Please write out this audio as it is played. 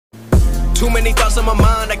Too many thoughts on my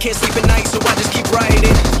mind, I can't sleep at night, so I just keep writing.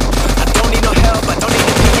 I don't need no help, I don't need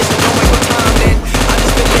opinions, so don't waste my time then. I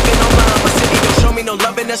just been living online, my city don't show me no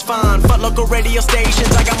loving, that's fine. Fuck local radio stations,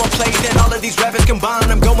 I got more plays than all of these rappers combined.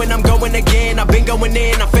 I'm going again, I've been going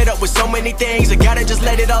in, I'm fed up with so many things. I gotta just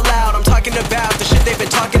let it all out, I'm talking about the shit they've been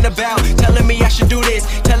talking about. Telling me I should do this,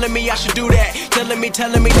 telling me I should do that, telling me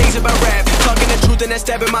things about rap. Talking the truth and that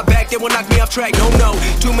stab in my back, they will knock me off track, no.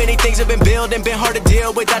 Too many things have been building, been hard to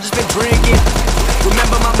deal with, I just been drinking.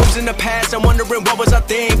 Remember my moves in the past, I'm wondering what was I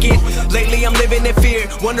thinking. Lately I'm living in fear,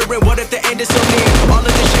 wondering what if the end is so near. All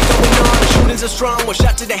of this shit going on, the shootings are strong. One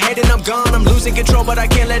shot to the head and I'm gone. I'm losing control but I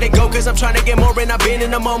can't let it go, cause I'm trying to get more. And I've been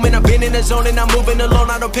in the moment, I've been in the zone, and I'm moving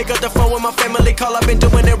alone. I don't pick up the phone when my family call, I've been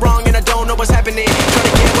doing it wrong and I don't know what's happening. Trying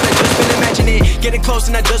to get what I just been imagining, getting close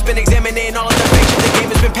and I just been examining all of the fakes the game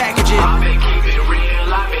has been packaging. I've been keeping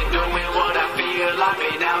real, I've been doing what I feel. I've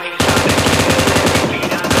been out here trying to kill every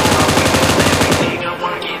beat. I know I will, everything I'm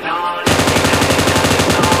working on. Every night and not the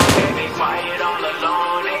song, they be quiet all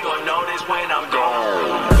alone. They gon' notice when I'm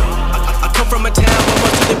gone. I come from a town where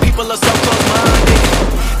most of the people are so close-minded.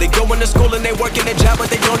 They go into school and they work in a job but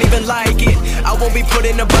they don't even like it. I won't be put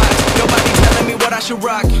in a box, nobody telling me what I should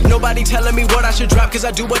rock, nobody telling me what I should drop, cause I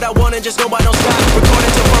do what I want and just know I don't stop. Recording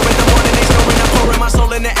till 4 in the morning, they snoring, I'm pouring my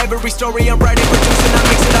soul into every story. I'm writing, producing, I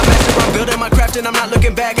mix it, I master, I'm building my craft and I'm not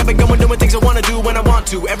looking back. I've been going doing things I wanna do when I want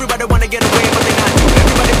to. Everybody wanna get away but they not do.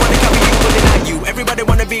 Everybody wanna copy you but they not you. Everybody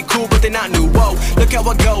wanna be cool but they not new. Whoa, look how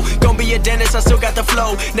I go, gon' be a dentist, I still got the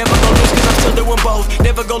flow. Never gon' lose cause I'm still doing both.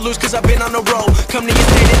 Never gon' lose cause I've been on the road. Come to your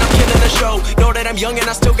state and I'm killing the show. Know that I'm young and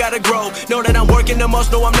I still gotta grow. Know that I'm working the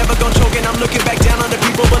most, know I'm never gon' choke. And I'm looking back down on the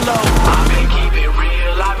people below. I've been keeping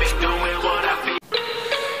real, I've been doing what I feel.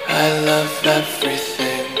 I love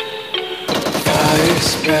everything. Fire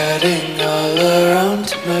spreading all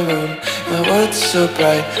around my room. My world's so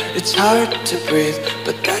bright, it's hard to breathe,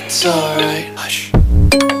 but that's alright. Hush.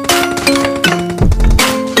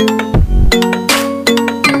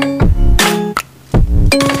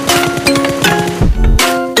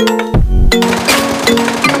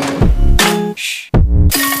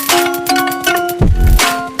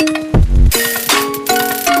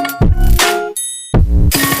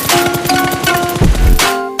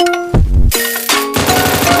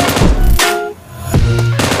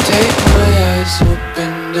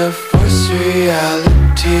 Open to force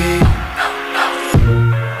reality.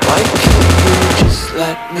 Why can't you just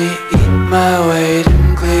let me eat my weight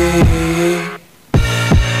in glee?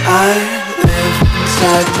 I live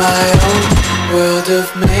inside my own world of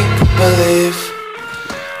make-believe.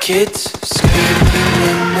 Kids screaming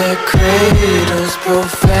in their cradles,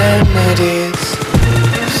 profanities.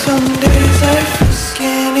 Some days I feel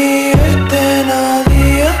skinnier than all the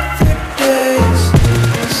other days.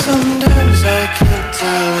 Sometimes I can't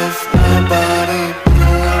tell if my body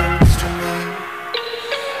belongs to me.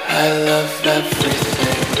 I love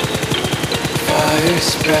everything. Fire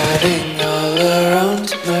spreading all around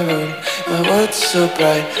my room. My world's so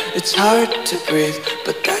bright, it's hard to breathe,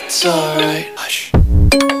 but that's alright. Hush.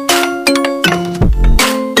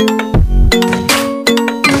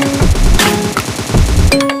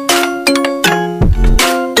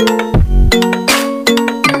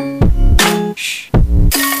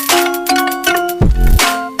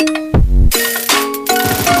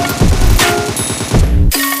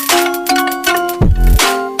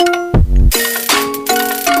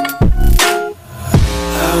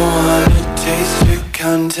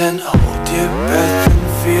 Content, hold your breath and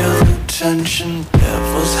feel the tension.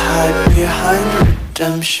 Devils hide behind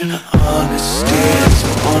redemption. Honesty is a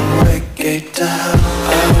one-way gate to hell.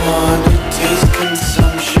 I wanna taste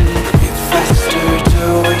consumption, breathe faster to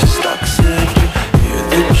waste oxygen. Hear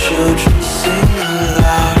the children sing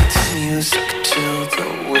aloud. It's music till the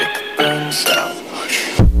wick burns out.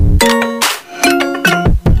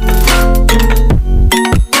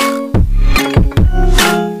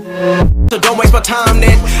 So don't waste my time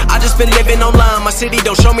then, I just been living online. My city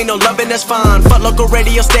don't show me no love and that's fine. Fuck local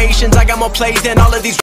radio stations, I got more plays than all of these